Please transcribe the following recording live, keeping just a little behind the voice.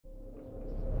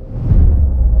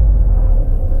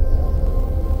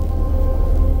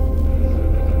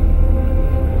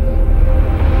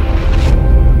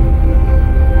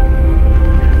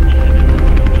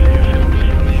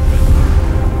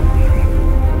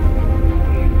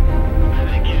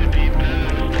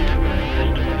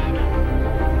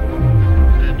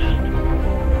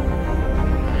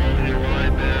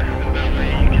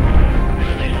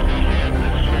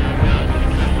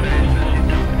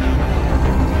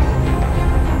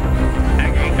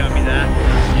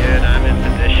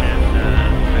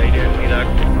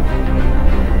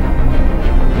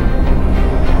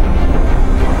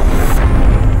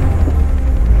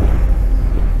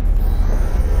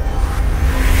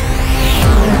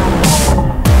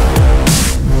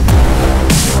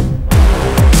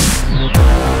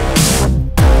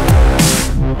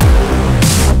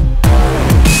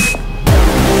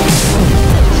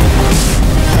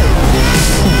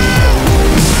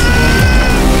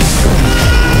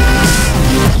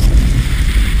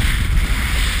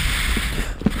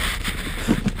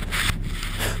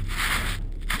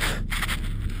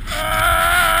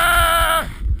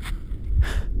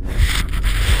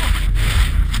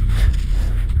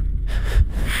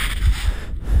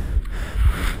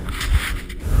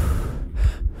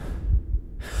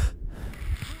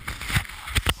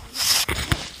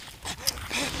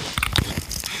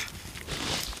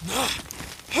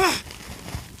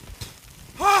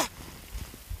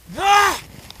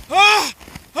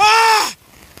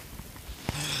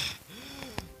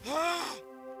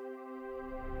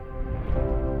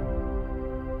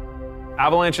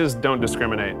Avalanches don't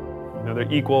discriminate.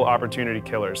 They're equal opportunity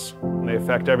killers, and they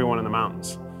affect everyone in the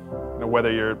mountains.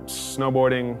 Whether you're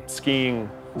snowboarding, skiing,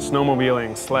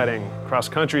 snowmobiling, sledding,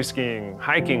 cross-country skiing,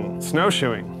 hiking,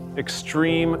 snowshoeing,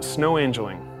 extreme snow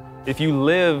angeling. If you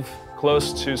live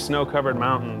close to snow-covered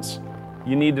mountains,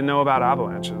 you need to know about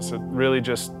avalanches. It really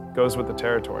just goes with the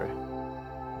territory.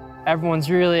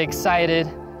 Everyone's really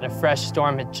excited. A fresh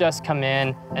storm had just come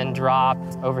in and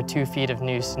dropped over 2 feet of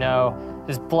new snow.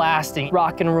 There's blasting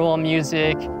rock and roll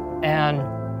music, and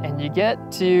you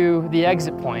get to the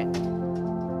exit point.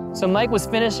 So Mike was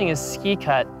finishing his ski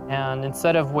cut, and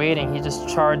instead of waiting, he just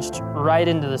charged right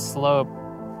into the slope.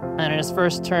 And in his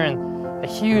first turn, a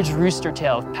huge rooster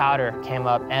tail of powder came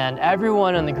up, and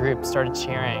everyone in the group started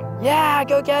cheering, "Yeah,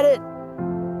 go get it!"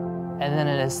 And then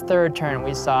in his third turn,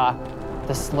 we saw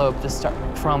the slope just start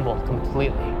to crumble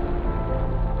completely.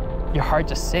 Your heart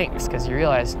just sinks because you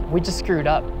realize we just screwed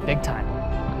up big time.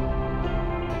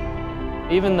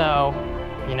 Even though,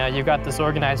 you've got this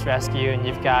organized rescue and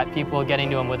you've got people getting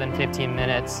to him within 15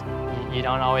 minutes, you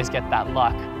don't always get that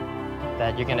luck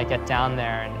that you're gonna get down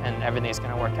there and everything's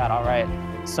gonna work out all right.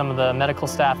 Some of the medical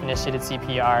staff initiated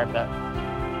CPR, but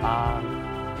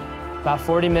about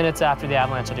 40 minutes after the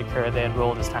avalanche had occurred, they had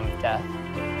ruled his time of death.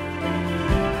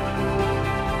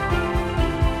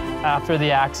 After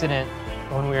the accident,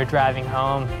 when we were driving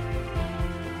home,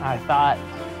 I thought,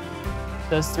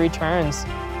 those 3 turns,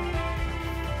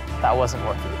 that wasn't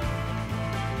worth it.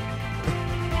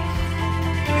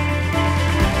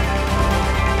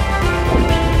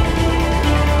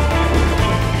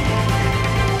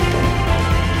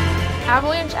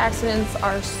 Avalanche accidents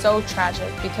are so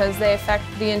tragic because they affect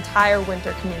the entire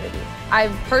winter community.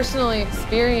 I've personally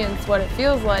experienced what it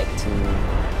feels like to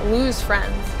lose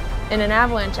friends in an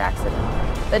avalanche accident,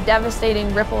 the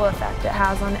devastating ripple effect it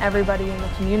has on everybody in the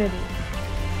community.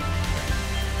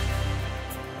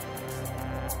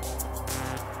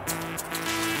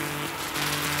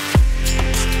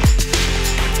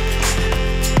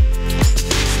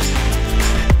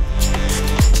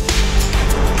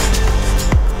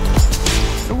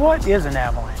 What is an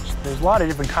avalanche? There's a lot of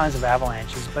different kinds of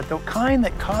avalanches, but the kind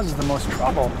that causes the most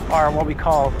trouble are what we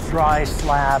call dry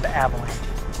slab avalanches.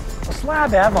 A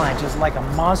slab avalanche is like a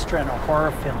monster in a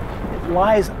horror film. It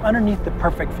lies underneath the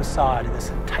perfect facade of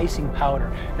this enticing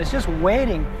powder. And it's just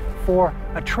waiting for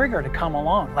a trigger to come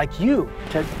along, like you,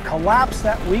 to collapse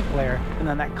that weak layer, and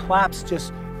then that collapse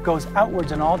just goes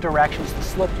outwards in all directions. The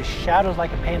slope just shatters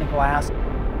like a pane of glass.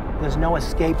 There's no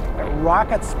escape. It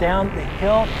rockets down the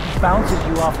hill, bounces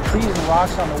you off trees and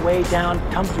rocks on the way down,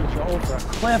 tumbles you over a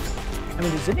cliff. I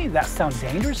mean, does any of that sound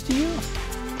dangerous to you?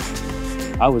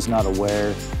 I was not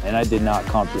aware, and I did not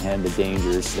comprehend the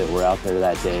dangers that were out there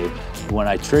that day. When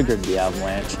I triggered the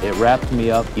avalanche, it wrapped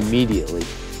me up immediately.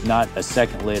 Not a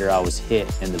second later, I was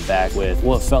hit in the back with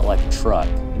what felt like a truck.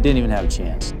 It didn't even have a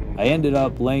chance. I ended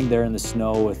up laying there in the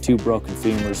snow with 2 broken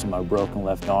femurs and my broken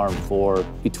left arm for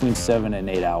between 7 and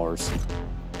 8 hours.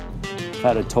 I've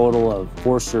had a total of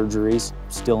 4 surgeries,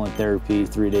 still in therapy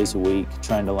 3 days a week,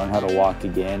 trying to learn how to walk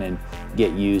again and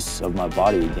get use of my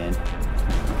body again.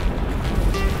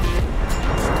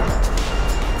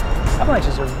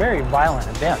 Avalanches are very violent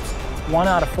events. 1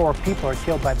 out of 4 people are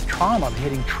killed by the trauma of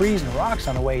hitting trees and rocks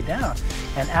on the way down.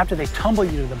 And after they tumble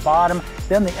you to the bottom,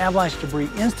 then the avalanche debris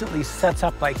instantly sets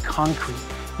up like concrete.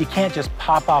 You can't just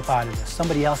pop up out of this.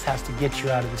 Somebody else has to get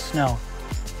you out of the snow.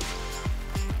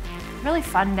 Really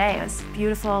fun day. It was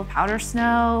beautiful powder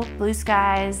snow, blue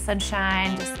skies,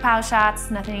 sunshine, just pow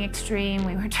shots, nothing extreme.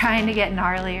 We weren't trying to get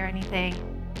gnarly or anything.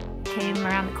 Came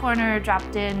around the corner,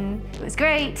 dropped in. It was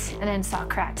great, and then saw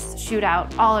cracks shoot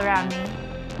out all around me.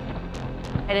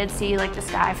 I did see the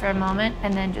sky for a moment,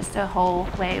 and then just a whole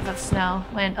wave of snow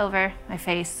went over my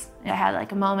face. I had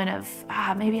a moment of,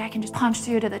 maybe I can just punch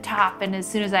through to the top, and as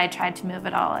soon as I tried to move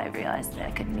at all, I realized that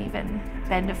I couldn't even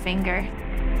bend a finger.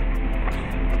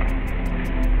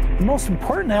 The most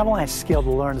important avalanche skill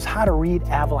to learn is how to read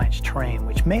avalanche terrain,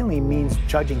 which mainly means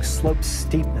judging slope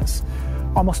steepness.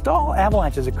 Almost all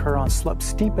avalanches occur on slopes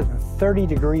steeper than 30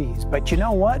 degrees, but you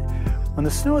know what? When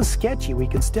the snow is sketchy, we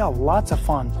can still have lots of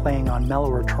fun playing on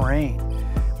mellower terrain.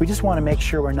 We just want to make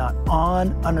sure we're not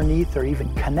on, underneath, or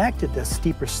even connected to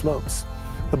steeper slopes.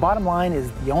 The bottom line is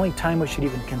the only time we should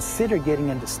even consider getting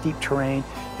into steep terrain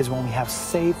is when we have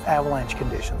safe avalanche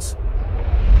conditions.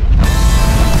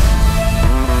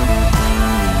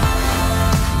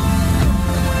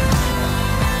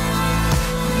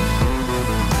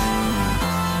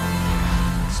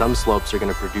 Some slopes are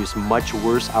going to produce much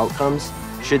worse outcomes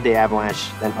should they avalanche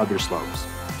than other slopes.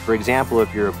 For example,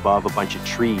 if you're above a bunch of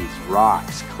trees,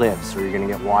 rocks, cliffs, or you're going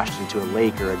to get washed into a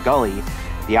lake or a gully,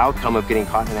 The outcome of getting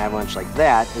caught in an avalanche like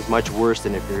that is much worse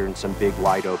than if you're in some big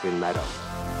wide open meadow.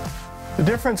 The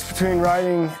difference between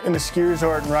riding in a ski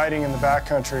resort and riding in the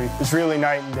backcountry is really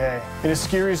night and day. In a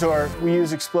ski resort, we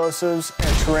use explosives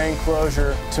and terrain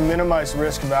closure to minimize the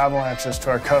risk of avalanches to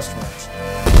our customers.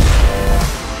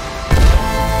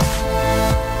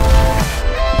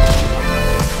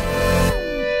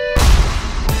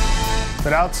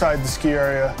 But outside the ski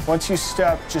area, once you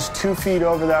step just 2 feet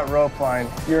over that rope line,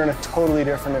 you're in a totally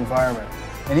different environment.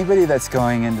 Anybody that's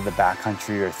going into the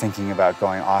backcountry or thinking about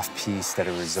going off-piste at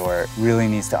a resort really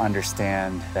needs to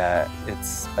understand that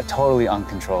it's a totally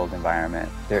uncontrolled environment.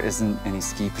 There isn't any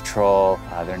ski patrol,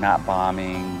 they're not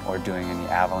bombing or doing any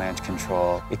avalanche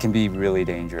control. It can be really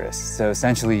dangerous. So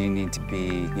essentially you need to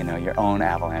be, your own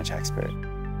avalanche expert.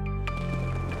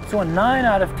 So in 9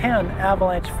 out of 10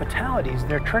 avalanche fatalities,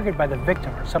 they're triggered by the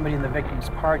victim or somebody in the victim's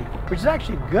party, which is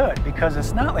actually good because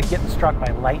it's not like getting struck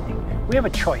by lightning. We have a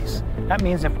choice. That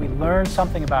means if we learn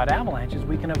something about avalanches,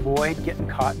 we can avoid getting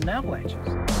caught in avalanches.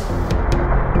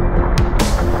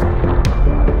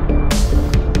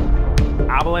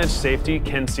 Avalanche safety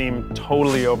can seem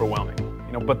totally overwhelming,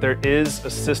 but there is a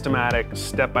systematic,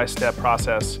 step-by-step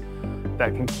process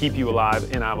that can keep you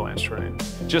alive in avalanche terrain.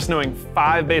 Just knowing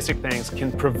 5 basic things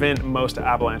can prevent most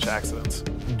avalanche accidents.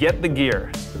 Get the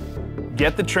gear,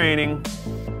 get the training,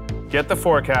 get the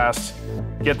forecast,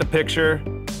 get the picture,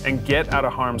 and get out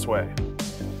of harm's way.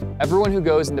 Everyone who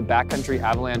goes into backcountry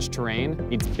avalanche terrain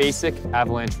needs basic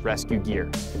avalanche rescue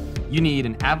gear. You need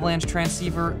an avalanche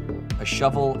transceiver, a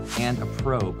shovel, and a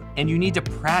probe. And you need to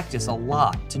practice a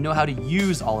lot to know how to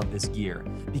use all of this gear,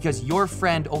 because your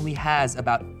friend only has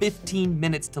about 15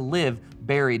 minutes to live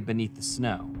buried beneath the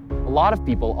snow. A lot of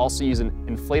people also use an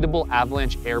inflatable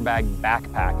avalanche airbag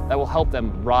backpack that will help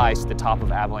them rise to the top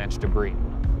of avalanche debris.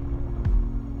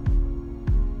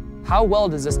 How well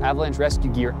does this avalanche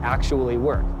rescue gear actually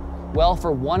work? Well,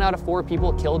 for 1 out of 4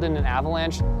 people killed in an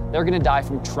avalanche, they're gonna die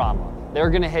from trauma. They're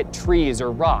gonna hit trees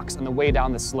or rocks on the way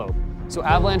down the slope. So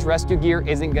avalanche rescue gear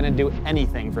isn't gonna do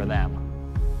anything for them.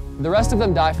 The rest of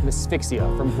them die from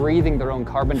asphyxia, from breathing their own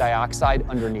carbon dioxide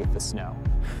underneath the snow.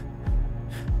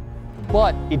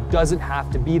 But it doesn't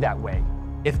have to be that way.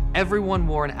 If everyone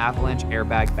wore an avalanche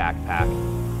airbag backpack,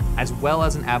 as well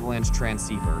as an avalanche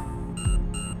transceiver,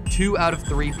 2 out of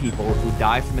 3 people who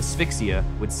die from asphyxia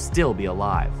would still be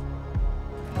alive.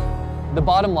 The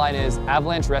bottom line is,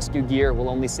 avalanche rescue gear will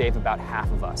only save about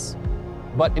half of us.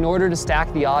 But in order to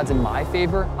stack the odds in my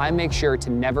favor, I make sure to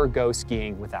never go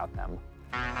skiing without them.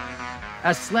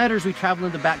 As sledders, we travel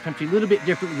in the backcountry a little bit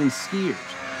differently than skiers,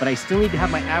 but I still need to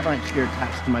have my avalanche gear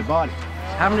attached to my body.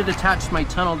 Having it attached to my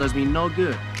tunnel does me no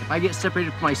good. If I get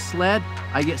separated from my sled,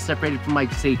 I get separated from my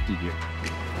safety gear.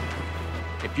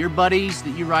 If your buddies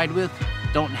that you ride with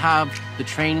don't have the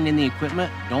training and the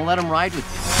equipment, don't let them ride with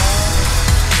you.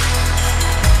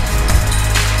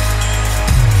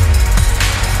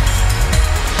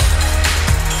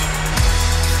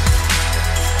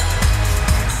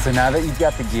 So now that you've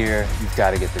got the gear, you've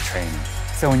got to get the training.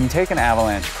 So when you take an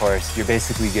avalanche course, you're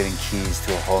basically getting keys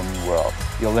to a whole new world.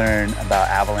 You'll learn about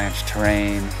avalanche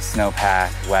terrain, snowpack,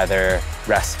 weather,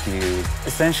 rescue.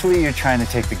 Essentially, you're trying to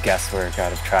take the guesswork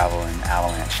out of travel in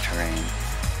avalanche terrain.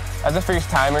 As a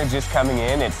first timer just coming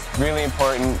in, it's really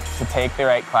important to take the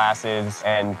right classes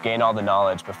and gain all the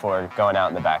knowledge before going out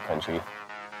in the backcountry.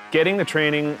 Getting the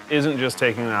training isn't just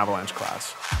taking an avalanche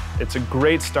class. It's a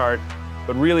great start,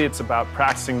 but really it's about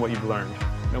practicing what you've learned.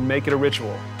 Make it a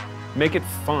ritual. Make it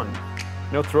fun.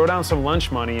 Throw down some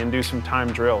lunch money and do some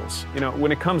time drills.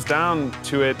 When it comes down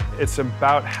to it, it's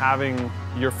about having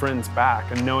your friends back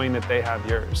and knowing that they have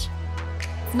yours.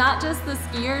 It's not just the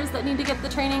skiers that need to get the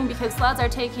training, because sleds are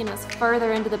taking us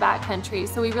further into the backcountry,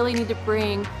 so we really need to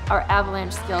bring our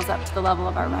avalanche skills up to the level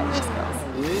of our riding skills.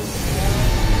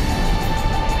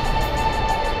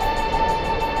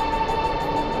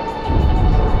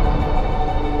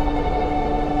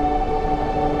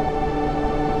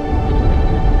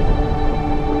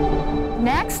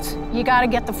 Next, you gotta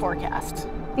get the forecast.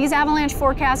 These avalanche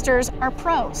forecasters are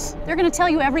pros. They're gonna tell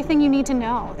you everything you need to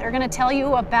know. They're gonna tell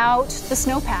you about the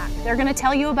snowpack. They're gonna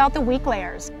tell you about the weak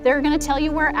layers. They're gonna tell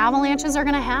you where avalanches are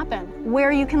gonna happen,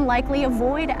 where you can likely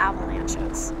avoid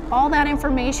avalanches. All that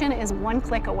information is 1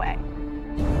 click away.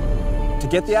 To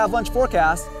get the avalanche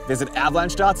forecast, visit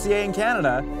avalanche.ca in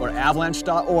Canada or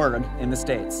avalanche.org in the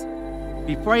States.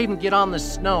 Before I even get on the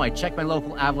snow, I check my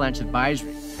local avalanche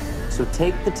advisory. So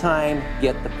take the time,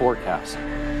 get the forecast.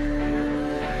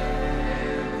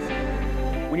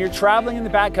 When you're traveling in the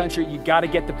backcountry, you gotta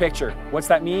get the picture. What's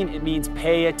that mean? It means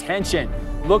pay attention.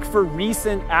 Look for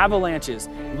recent avalanches.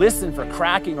 Listen for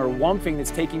cracking or wumping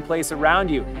that's taking place around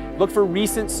you. Look for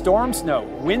recent storm snow,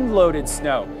 wind-loaded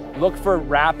snow. Look for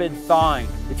rapid thawing.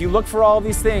 If you look for all of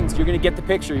these things, you're gonna get the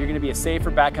picture. You're gonna be a safer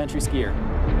backcountry skier.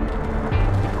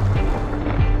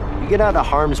 You get out of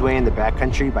harm's way in the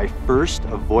backcountry by first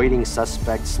avoiding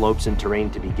suspect slopes and terrain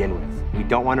to begin with. We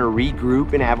don't want to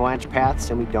regroup in avalanche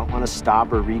paths, and we don't want to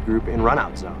stop or regroup in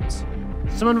runout zones.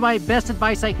 Some of my best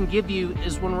advice I can give you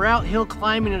is when we're out hill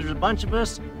climbing and there's a bunch of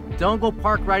us, don't go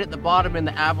park right at the bottom in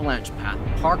the avalanche path.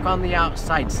 Park on the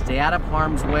outside, stay out of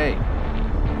harm's way.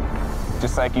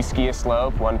 Just like you ski a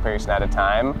slope, one person at a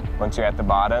time, once you're at the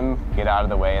bottom, get out of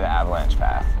the way of the avalanche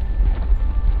path.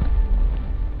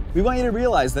 We want you to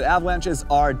realize that avalanches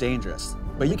are dangerous,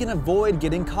 but you can avoid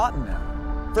getting caught in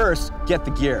them. First, get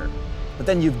the gear, but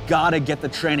then you've got to get the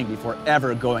training before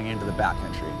ever going into the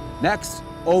backcountry. Next,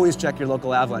 always check your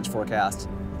local avalanche forecast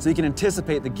so you can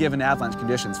anticipate the given avalanche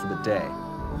conditions for the day.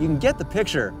 You can get the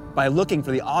picture by looking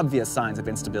for the obvious signs of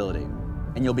instability,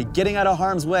 and you'll be getting out of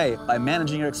harm's way by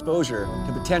managing your exposure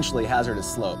to potentially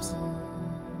hazardous slopes.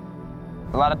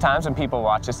 A lot of times when people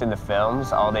watch us in the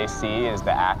films, all they see is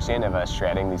the action of us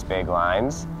shredding these big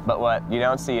lines. But what you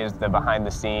don't see is the behind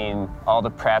the scene, all the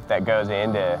prep that goes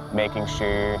into making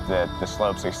sure that the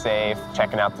slopes are safe,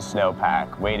 checking out the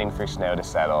snowpack, waiting for snow to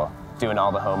settle, doing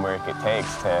all the homework it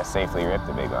takes to safely rip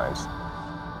the big lines.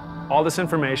 All this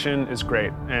information is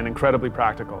great and incredibly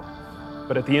practical.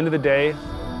 But at the end of the day,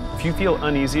 if you feel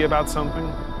uneasy about something,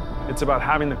 it's about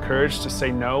having the courage to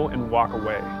say no and walk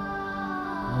away.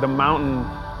 The mountain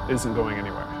isn't going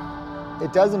anywhere.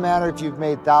 It doesn't matter if you've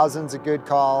made thousands of good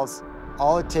calls.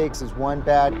 All it takes is one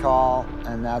bad call,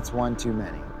 and that's one too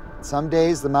many. Some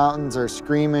days the mountains are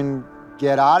screaming,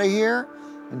 get out of here,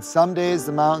 and some days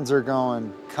the mountains are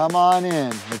going, come on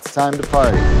in, it's time to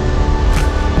party.